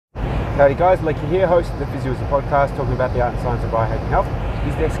Howdy guys, Lecky here, host of the Physioism podcast, talking about the art and science of biohacking health.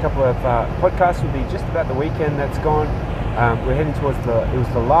 These next couple of podcasts will be just about the weekend that's gone. We're heading towards it was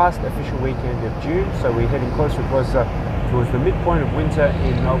the last official weekend of June, so we're heading closer and closer towards the midpoint of winter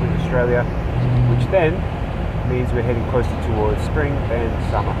in Melbourne, Australia, which then means we're heading closer towards spring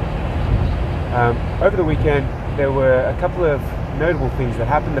and summer. Over the weekend, there were a couple of notable things that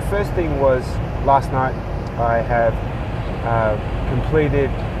happened. The first thing was last night I have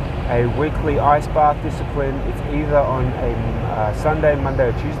completed a weekly ice bath discipline. It's either on a Sunday, Monday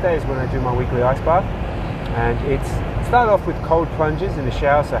or Tuesday is when I do my weekly ice bath, and it's started off with cold plunges in the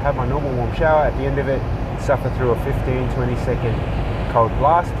shower, so I have my normal warm shower. At the end of it, suffer through a 15-20 second cold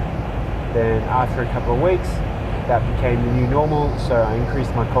blast. Then after a couple of weeks, that became the new normal, so I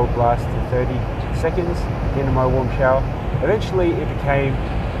increased my cold blast to 30 seconds at the end of my warm shower. Eventually it became,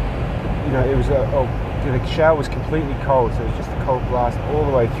 the shower was completely cold, so it was just a cold blast all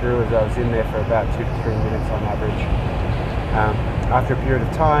the way through as I was in there for about 2 to 3 minutes on average. After a period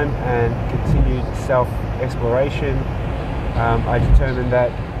of time and continued self-exploration, I determined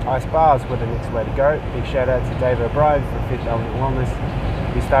that ice baths were the next way to go. Big shout out to Dave O'Brien from Fifth Element Wellness.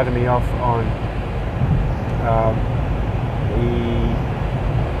 He started me off on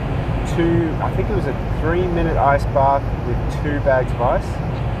I think it was a 3-minute ice bath with 2 bags of ice.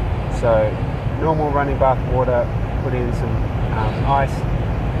 So normal running bath water, put in some ice,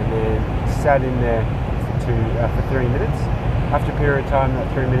 and then sat in there for 3 minutes. After a period of time,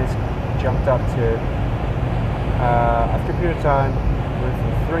 that 3 minutes jumped up to, after a period of time, went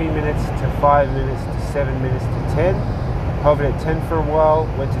from 3 minutes to 5 minutes to 7 minutes to 10. Hovered at 10 for a while,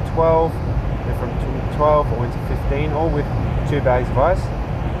 went to 12, then from 12 I went to 15, all with 2 bags of ice.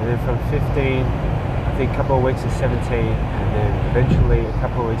 And then from 15, I think a couple of weeks of 17, and then eventually a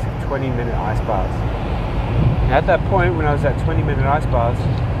couple of weeks of 20-minute ice baths. Now at that point, when I was at 20-minute ice baths,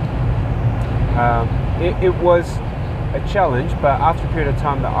 it was a challenge, but after a period of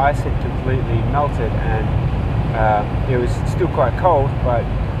time, the ice had completely melted, and it was still quite cold, but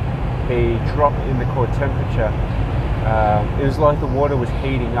the drop in the core temperature, it was like the water was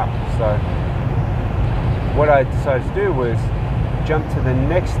heating up. So what I decided to do was jump to the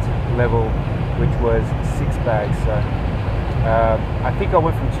next level, which was 6 bags. So I think I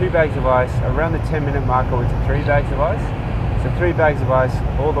went from 2 bags of ice, around the 10-minute mark I went to 3 bags of ice. So 3 bags of ice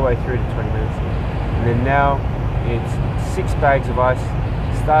all the way through to 20 minutes. And then now it's 6 bags of ice,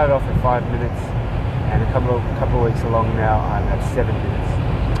 started off at 5 minutes, and a couple of weeks along now I'm at 7 minutes.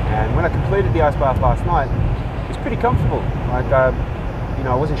 And when I completed the ice bath last night, it was pretty comfortable. Like, I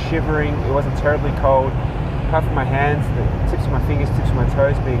wasn't shivering, it wasn't terribly cold. Apart from my hands, the tips of my fingers, tips of my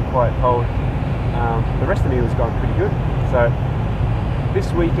toes being quite cold, the rest of me was going pretty good. So this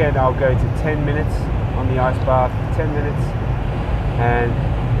weekend I'll go to 10 minutes on the ice bath, 10 minutes, and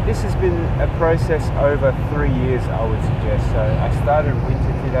this has been a process over 3 years, I would suggest. So I started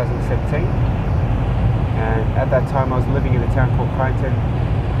winter 2017, and at that time I was living in a town called Kyneton,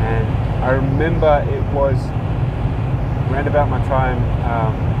 and I remember it was around about my time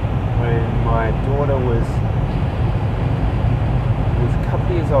when my daughter was a couple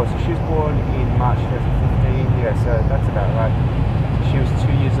of years old. So she was born in March 2015, yeah, so that's about right. She was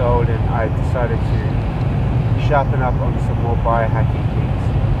 2 years old, and I decided to sharpen up on some more biohacking things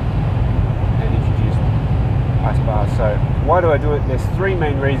and introduce ice baths. So why do I do it? There's 3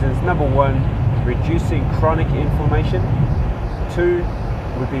 main reasons. Number 1, reducing chronic inflammation. 2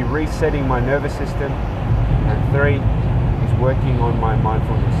 would be resetting my nervous system, and 3 is working on my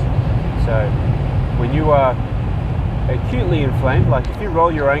mindfulness. So when you are acutely inflamed, like if you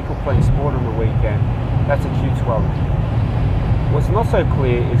roll your ankle playing sport on the weekend, that's acute swelling. What's not so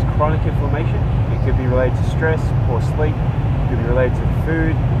clear is chronic inflammation. It could be related to stress, poor sleep, it could be related to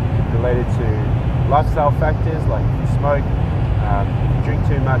food, it could be related to lifestyle factors like if you smoke, if you drink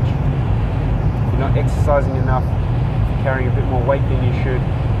too much, if you're not exercising enough, if you're carrying a bit more weight than you should.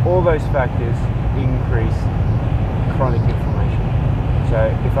 All those factors increase chronic inflammation. So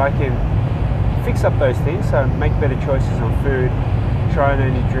if I can fix up those things, so make better choices on food, try and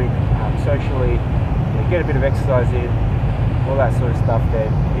only drink socially, get a bit of exercise in, all that sort of stuff,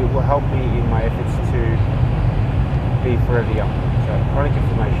 then it will help me in my efforts to be forever young. So chronic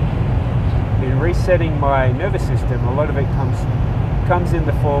inflammation. In resetting my nervous system, a lot of it comes in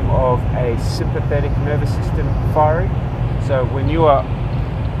the form of a sympathetic nervous system firing. So when you are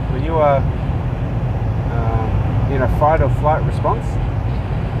in a fight or flight response,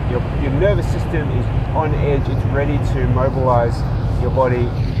 your nervous system is on edge. It's ready to mobilize your body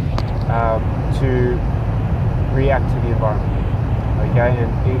to react to the environment. Okay,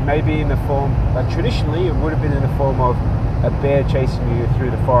 and it may be in the form, traditionally it would have been in the form of a bear chasing you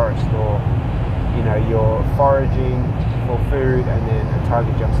through the forest, or you know, you're foraging for food and then a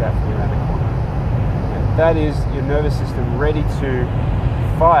tiger jumps out from around the corner. And that is your nervous system ready to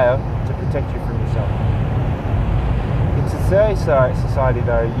fire to protect you from yourself. In today's society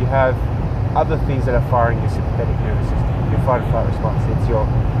though, you have other things that are firing your sympathetic nervous system, your fight or flight response. It's your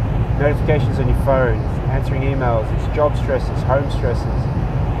notifications on your phone, it's answering emails, it's job stresses, home stresses,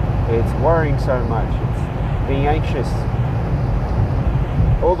 it's worrying so much, it's being anxious.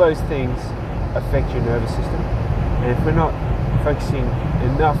 All those things affect your nervous system, and if we're not focusing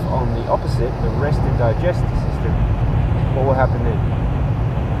enough on the opposite, the rest and digest system, what will happen then?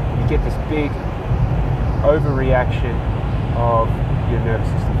 You get this big overreaction of your nervous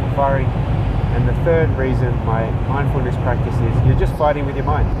system firing. And the third reason my mindfulness practice is, you're just fighting with your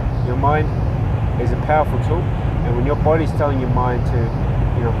mind. Your mind is a powerful tool, and when your body's telling your mind to,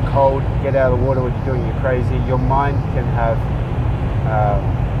 you know, I'm cold, get out of the water, what you're doing, you're crazy, your mind can have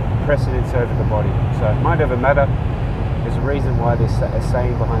precedence over the body. So mind over matter. There's a reason why there's a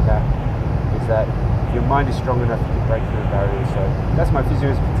saying behind that, is that if your mind is strong enough, you can break through the barriers. So that's my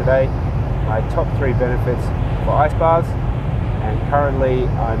physio for today, my top 3 benefits for ice baths. And currently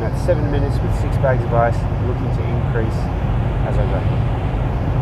I'm at 7 minutes with 6 bags of ice, looking to increase as I go.